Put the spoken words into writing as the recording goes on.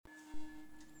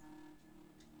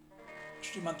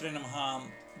Shree namaha,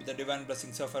 with the divine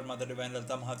blessings of our Mother Divine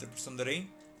Lalita Mahatripur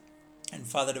and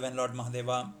Father Divine Lord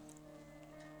Mahadeva.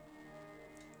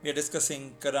 We are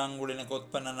discussing Karangulina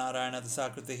Kotpanna Narayana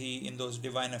Sakritihi in those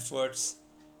divine efforts.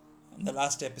 In the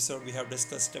last episode, we have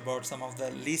discussed about some of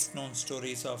the least known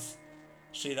stories of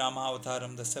Sree Rama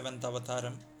Avataram, the 7th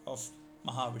Avataram of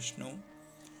Mahavishnu.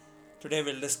 Today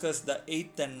we'll discuss the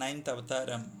 8th and 9th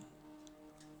Avataram.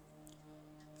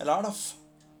 A lot of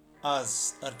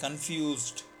us are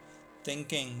confused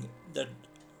thinking that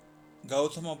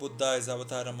Gautama Buddha is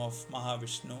Avataram of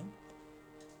Mahavishnu,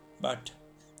 but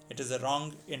it is a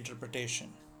wrong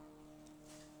interpretation.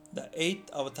 The 8th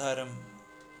Avataram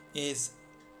is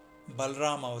Bala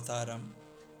Raama Avataram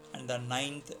and the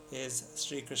 9th is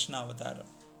Sri Krishna Avataram.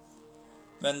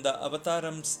 When the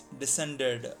Avatarams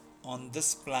descended on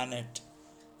this planet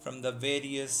from the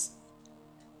various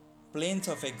planes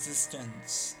of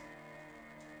existence,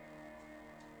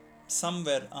 some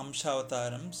were Amsha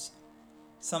Avatarams,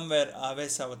 some were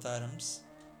Avesa Avatarams,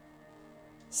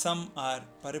 some are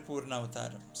Paripurna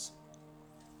Avatarams.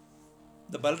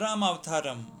 The Balarama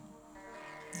Avataram,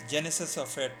 the genesis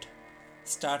of it,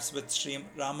 starts with Sree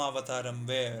Rama Avataram,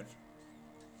 where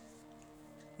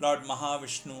Lord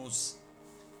Mahavishnu's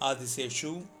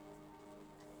Adiseshu,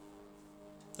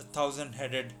 the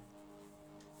 1,000-headed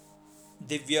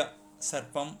Divya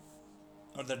Sarpam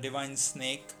or the divine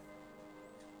snake,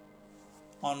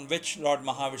 on which Lord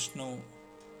Mahavishnu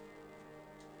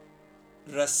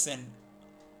rests in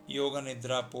Yoga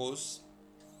Nidra pose,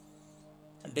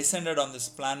 descended on this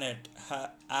planet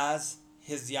as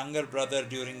his younger brother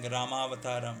during Rama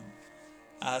Avataram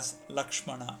as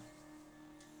Lakshmana.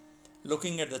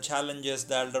 Looking at the challenges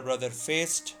the elder brother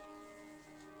faced,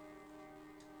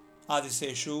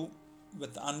 Adiseshu,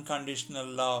 with unconditional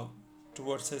love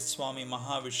towards his Swami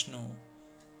Mahavishnu,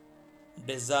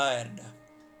 desired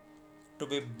to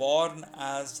be born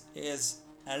as his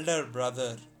elder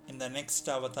brother in the next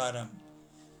Avataram,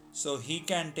 so he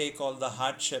can take all the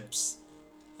hardships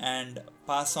and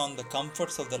pass on the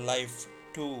comforts of the life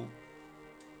to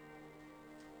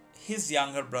his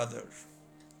younger brother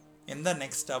in the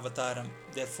next Avataram.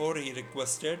 Therefore, he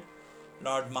requested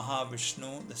Lord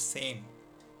Mahavishnu the same.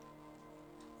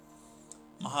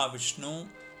 Mahavishnu,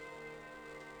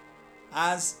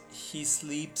 as he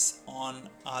sleeps on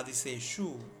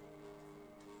Adiseshu,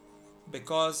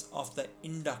 because of the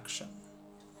induced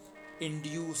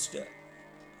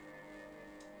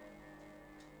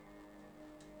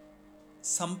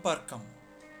samparkam,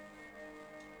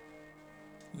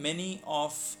 many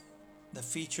of the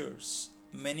features,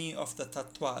 many of the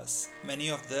tattvas, many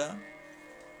of the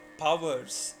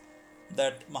powers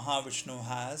that Mahavishnu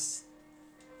has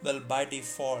will by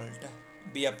default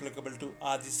be applicable to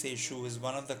Adiseshu, who is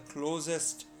one of the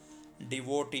closest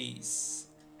devotees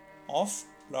of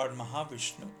Lord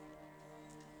Mahavishnu.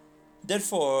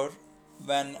 Therefore,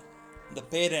 when the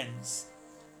parents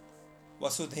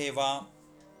Vasudeva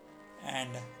and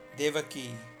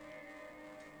Devaki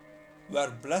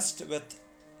were blessed with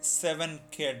 7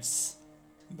 kids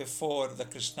before the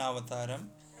Krishna Avataram,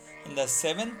 in the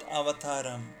 7th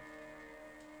Avataram,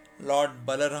 Lord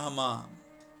Bala Raama,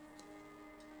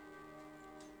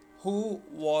 who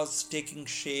was taking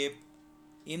shape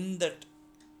in that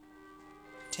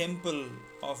temple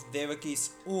of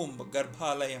Devaki's womb,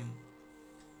 Garbhalayam,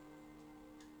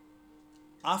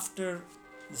 after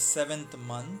the 7th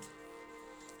month,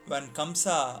 when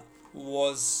Kamsa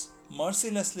was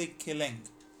mercilessly killing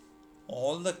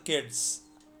all the kids,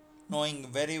 knowing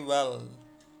very well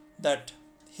that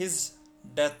his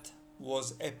death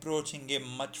was approaching him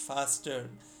much faster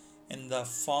in the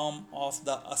form of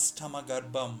the Ashtama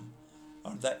Garbham,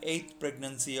 or the 8th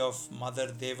pregnancy of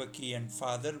Mother Devaki and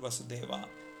Father Vasudeva.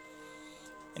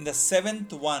 In the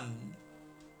 7th one,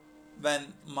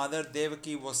 when Mother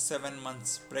Devaki was 7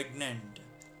 months pregnant,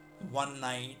 one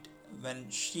night when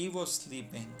she was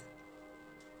sleeping,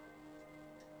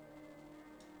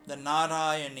 the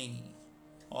Narayani,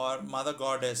 or Mother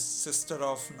Goddess, sister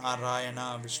of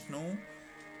Narayana Vishnu,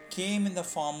 came in the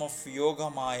form of Yoga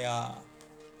Maya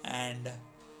and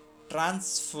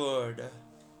transferred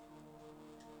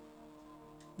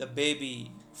the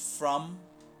baby from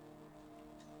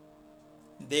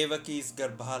Devaki's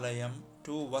Garbhalayam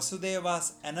to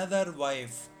Vasudeva's another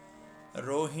wife,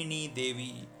 Rohini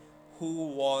Devi, who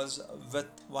was with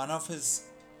one of his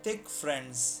thick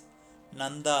friends,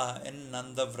 Nanda, in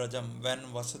Nanda Vrajam, when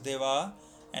Vasudeva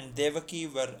and Devaki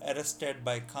were arrested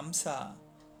by Kamsa.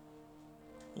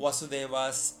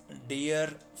 Vasudeva's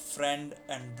dear friend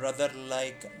and brother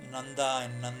like Nanda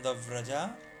in Nanda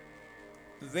Vraja,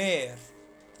 where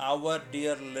our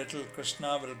dear little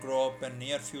Krishna will grow up in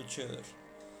near future,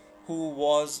 who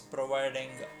was providing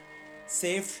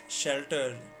safe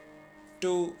shelter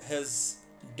to his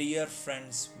dear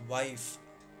friend's wife,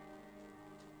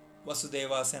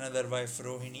 Vasudeva's another wife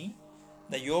Rohini,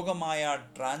 the Yogamaya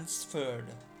transferred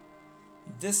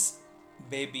this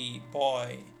baby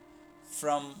boy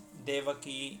from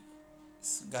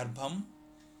Devaki's garbham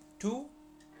to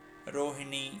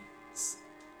Rohini's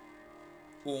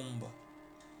womb.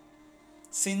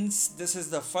 Since this is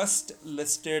the first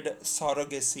listed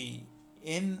surrogacy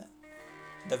in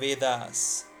the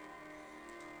Vedas,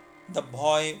 the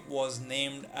boy was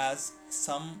named as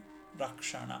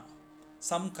Samkarshana,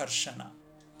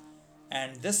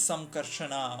 and this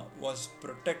Samkarshana was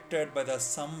protected by the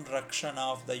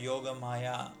Samrakshana of the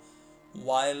Yogamaya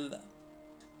while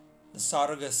the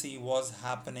surrogacy was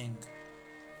happening,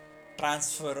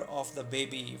 transfer of the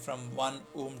baby from one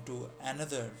womb to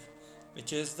another,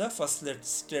 which is the first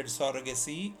listed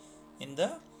surrogacy in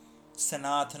the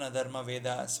Sanatana Dharma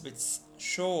Vedas, which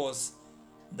shows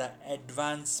the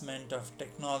advancement of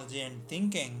technology and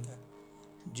thinking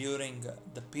during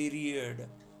the period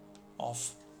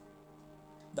of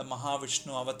the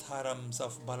Mahavishnu Avatarams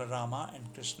of Bala Raama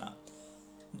and Krishna.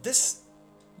 This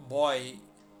boy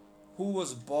who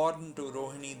was born to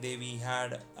Rohini Devi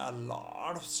had a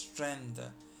lot of strength.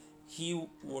 He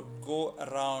would go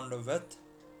around with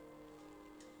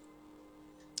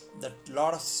that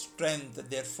lot of strength,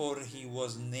 therefore he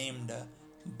was named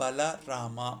Bala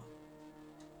Raama.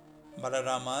 Bala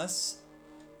Raama's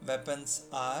weapons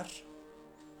are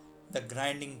the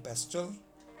grinding pestle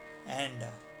and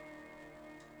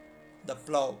the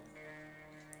plough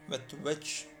with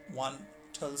which one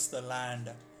tills the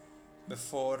land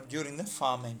during the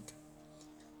farming.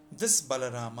 This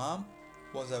Balarama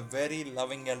was a very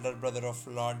loving elder brother of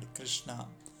Lord Krishna,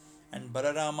 and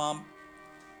Balarama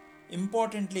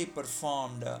importantly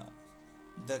performed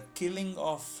the killing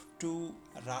of two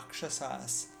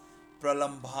Rakshasas,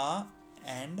 Pralambha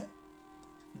and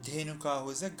Dhenuka, who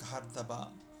is a Gardaba.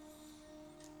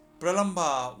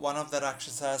 Pralambha, one of the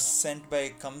Rakshasas sent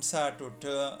by Kamsa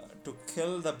to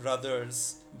kill the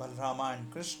brothers Balarama and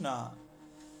Krishna,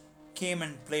 came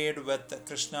and played with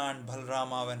Krishna and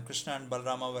Balarama when Krishna and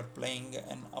Balarama were playing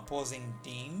in opposing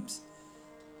teams.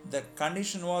 The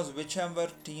condition was whichever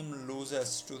team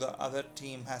loses to the other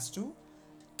team has to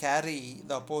carry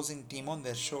the opposing team on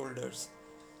their shoulders.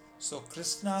 So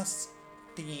Krishna's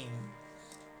team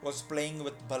was playing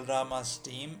with Balarama's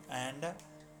team, and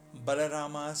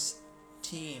Balarama's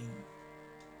team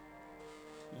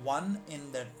won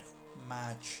in that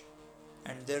match,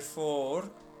 and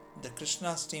therefore the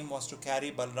Krishna's team was to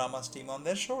carry Balarama's team on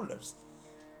their shoulders.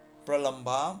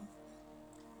 Pralamba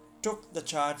took the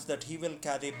charge that he will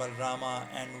carry Balarama,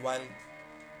 and while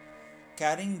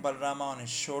carrying Balarama on his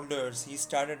shoulders, he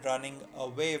started running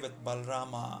away with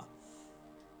Balarama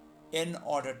in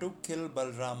order to kill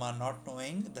Balarama, not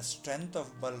knowing the strength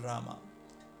of Balarama.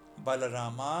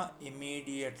 Balarama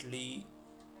immediately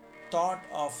thought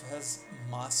of his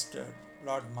master,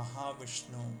 Lord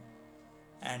Mahavishnu,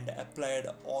 and applied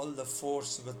all the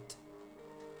force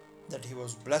that he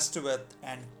was blessed with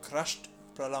and crushed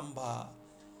Pralamba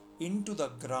into the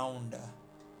ground,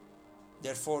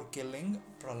 therefore killing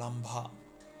Pralamba.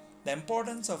 The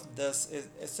importance of this is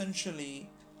essentially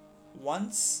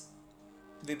once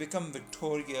we become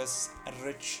victorious,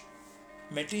 rich,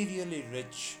 materially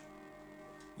rich,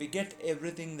 we get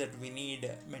everything that we need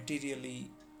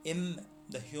materially in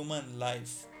the human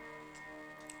life.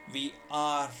 We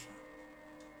are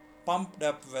pumped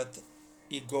up with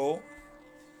ego,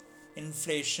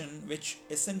 inflation, which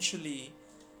essentially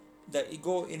the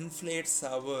ego inflates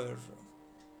our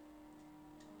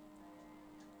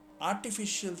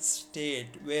artificial state,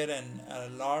 wherein a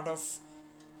lot of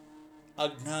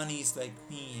Agnanis like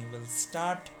me will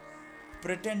start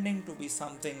pretending to be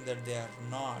something that they are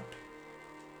not,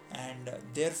 and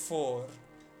therefore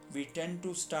we tend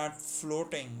to start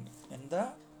floating in the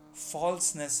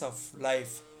falseness of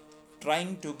life,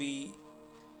 trying to be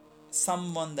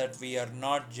someone that we are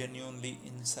not genuinely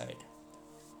inside.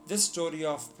 This story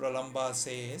of Pralamba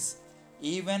says,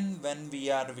 even when we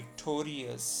are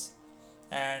victorious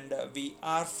and we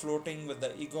are floating with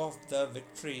the ego of the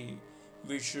victory,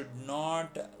 we should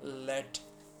not let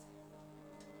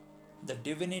the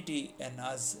divinity in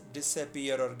us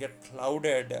disappear or get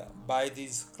clouded by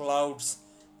these clouds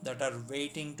that are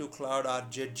waiting to cloud our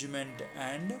judgment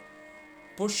and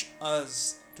push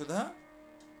us to the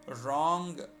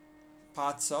wrong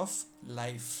paths of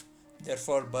life.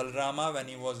 Therefore, Balarama, when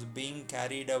he was being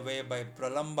carried away by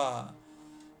Pralamba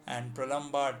and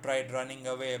Pralamba tried running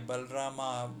away,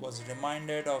 Balarama was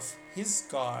reminded of his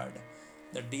God,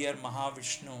 the dear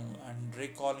Mahavishnu, and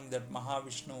recalling that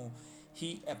Mahavishnu,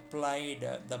 he applied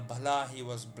the bala he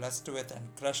was blessed with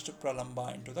and crushed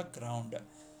Pralamba into the ground.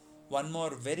 One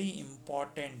more very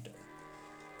important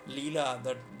Leela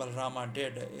that Balarama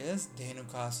did is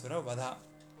Dhenukasura Vada.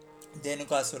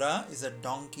 Dhenukasura is a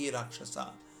donkey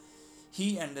Rakshasa.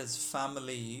 He and his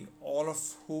family, all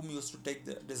of whom used to take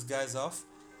the disguise of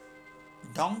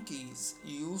donkeys,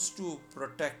 used to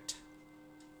protect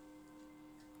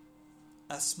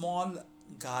a small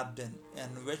garden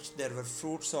in which there were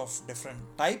fruits of different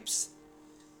types,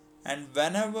 and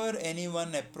whenever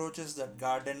anyone approaches that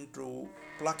garden to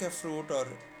pluck a fruit or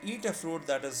eat a fruit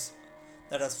that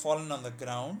has fallen on the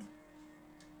ground,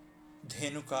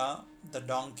 Dhenuka, the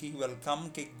donkey, will come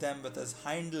kick them with his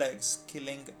hind legs,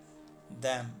 killing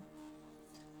them.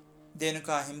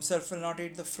 Dhenuka himself will not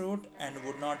eat the fruit and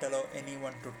would not allow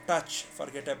anyone to touch,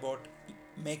 forget about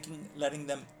letting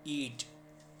them eat.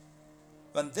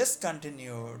 When this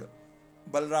continued,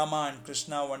 Balarama and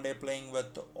Krishna, one day playing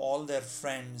with all their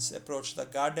friends, approached the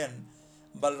garden.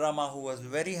 Balarama, who was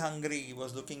very hungry,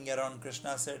 was looking around.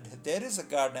 Krishna said, "There is a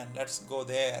garden, let's go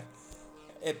there."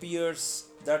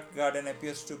 That garden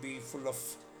appears to be full of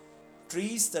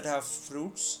trees that have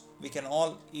fruits we can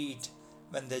all eat.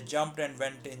 When they jumped and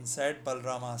went inside,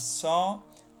 Balarama saw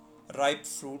ripe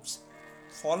fruits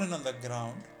fallen on the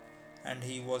ground, and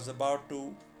he was about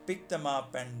to pick them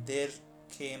up, and there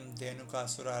came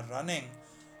Dhenukasura running,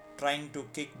 trying to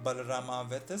kick Balarama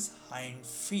with his hind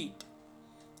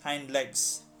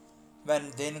legs.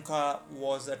 When Dhenuka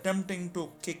was attempting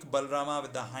to kick Balarama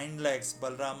with the hind legs,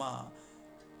 Balarama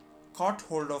caught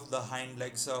hold of the hind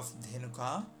legs of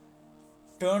Dhenuka,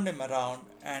 turned him around,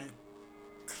 and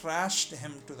crashed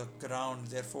him to the ground,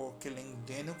 therefore killing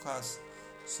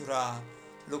Dhenukasura.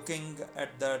 Looking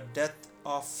at the death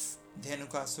of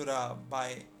Dhenukasura,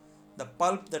 by the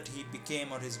pulp that he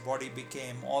became or his body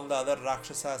became, all the other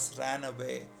Rakshasas ran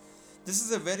away. This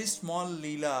is a very small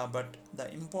Leela, but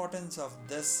the importance of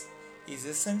this is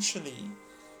essentially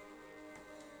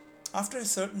after a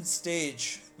certain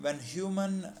stage, when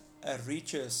human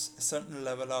reaches a certain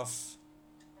level of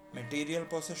material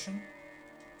possession,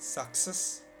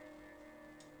 success,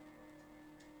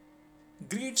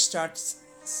 greed starts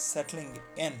settling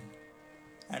in,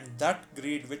 and that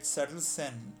greed which settles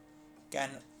in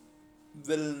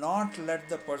will not let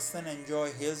the person enjoy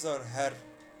his or her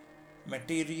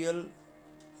material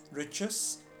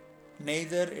riches,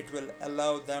 neither it will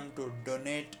allow them to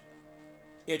donate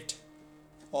it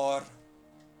or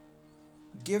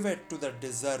give it to the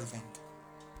deserving,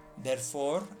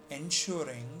 therefore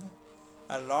ensuring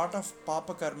a lot of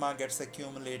papa karma gets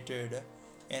accumulated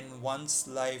in one's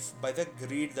life by the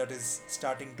greed that is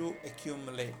starting to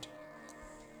accumulate.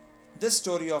 This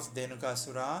story of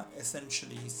Dhenukasura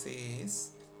essentially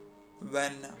says,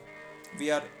 when we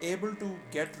are able to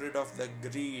get rid of the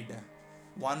greed,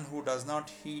 one who does not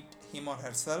heed him or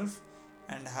herself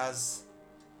and has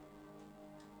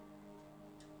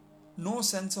no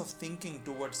sense of thinking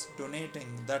towards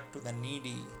donating that to the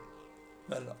needy,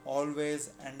 will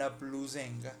always end up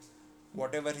losing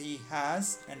whatever he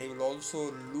has, and he will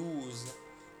also lose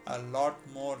a lot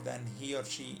more than he or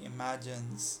she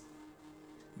imagines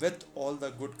with all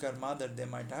the good karma that they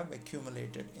might have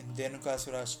accumulated. In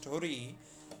Dhenukasura's story,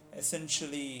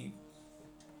 essentially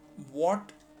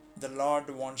what the Lord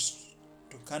wants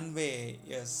to convey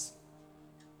is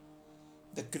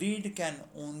the greed can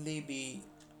only be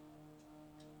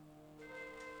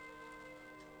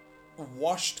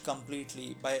washed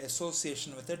completely by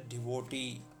association with a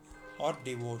devotee or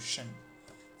devotion.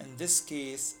 In this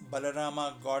case,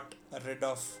 Balarama got rid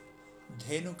of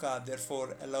Dhenuka,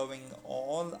 therefore allowing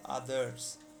all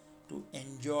others to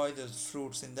enjoy the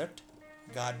fruits in that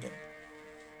garden.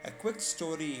 A quick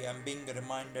story I'm being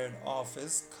reminded of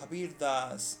is Kabir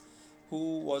Das,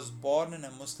 who was born in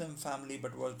a Muslim family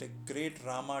but was a great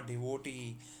Rama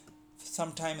devotee.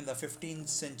 Sometime in the 15th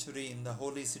century, in the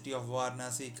holy city of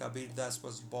Varanasi, Kabir Das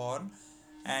was born,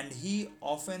 and he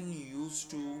often used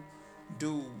to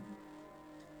do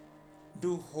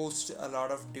host a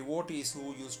lot of devotees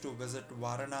who used to visit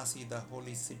Varanasi, the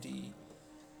holy city.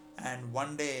 And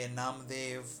one day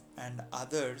Namdev and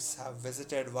others have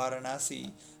visited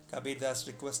Varanasi. Kabir Das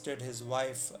requested his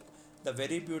wife, the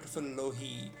very beautiful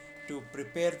Lohi, to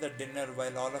prepare the dinner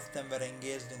while all of them were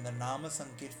engaged in the Nama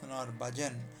Sankirtana or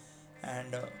Bhajan.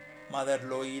 And Mother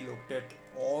Lohi looked at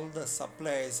all the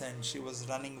supplies and she was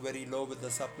running very low with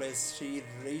the supplies. She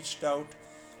reached out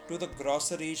to the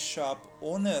grocery shop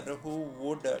owner who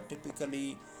would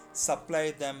typically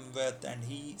supply them with, and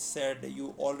he said,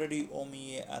 "You already owe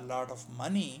me a lot of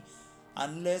money.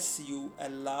 Unless you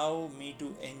allow me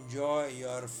to enjoy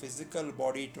your physical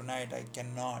body tonight, I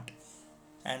cannot.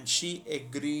 And she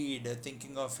agreed,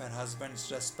 thinking of her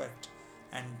husband's respect,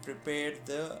 and prepared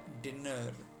the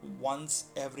dinner. Once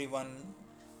everyone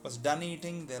was done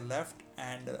eating, they left,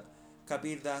 and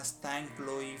Kabir Das thanked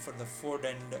Loi for the food,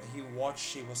 and he watched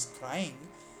she was crying.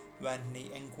 When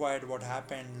he inquired what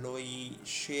happened, Loi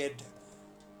shared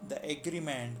the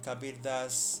agreement. Kabir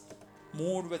Das,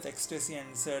 moved with ecstasy,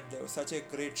 and said, such a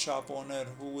great shop owner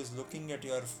who is looking at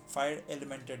your fire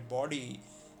elemented body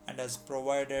and has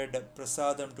provided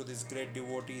prasadam to this great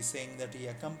devotee, saying that he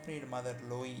accompanied Mother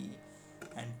Loi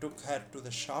and took her to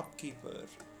the shopkeeper.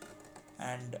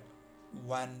 And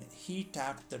when he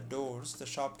tapped the doors, the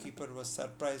shopkeeper was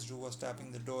surprised who was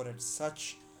tapping the door at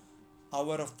such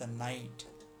hour of the night,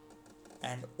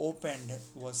 and opened,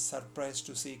 was surprised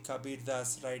to see Kabir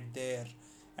Das right there.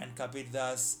 And Kabir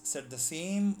Das said the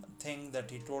same thing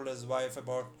that he told his wife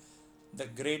about the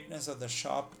greatness of the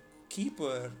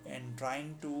shopkeeper in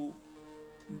trying to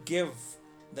give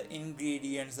the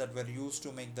ingredients that were used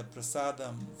to make the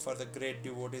prasadam for the great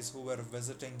devotees who were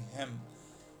visiting him.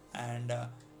 And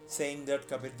saying that,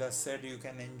 Kabir Das said, you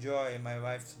can enjoy my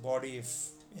wife's body if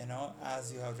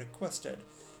as you have requested.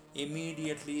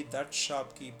 Immediately that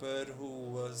shopkeeper, who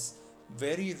was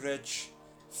very rich,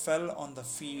 fell on the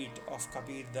feet of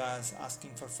Kabir Das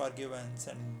asking for forgiveness,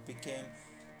 and became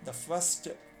the first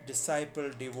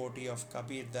disciple devotee of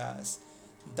Kabir Das.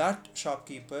 That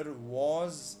shopkeeper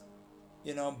was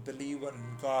believer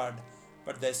in God,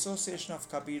 but the association of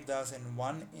Kabir Das in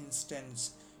one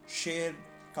instance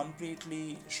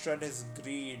completely shred his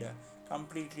greed,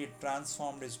 completely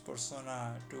transformed his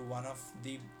persona to one of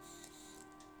the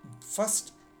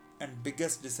first and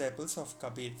biggest disciples of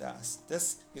Kabir Das.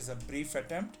 This is a brief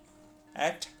attempt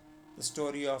at the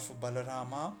story of Bala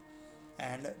Raama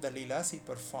and the Leelas he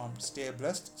performed. Stay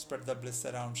blessed, spread the bliss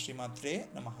around. Shree, maathrey,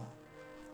 namaha.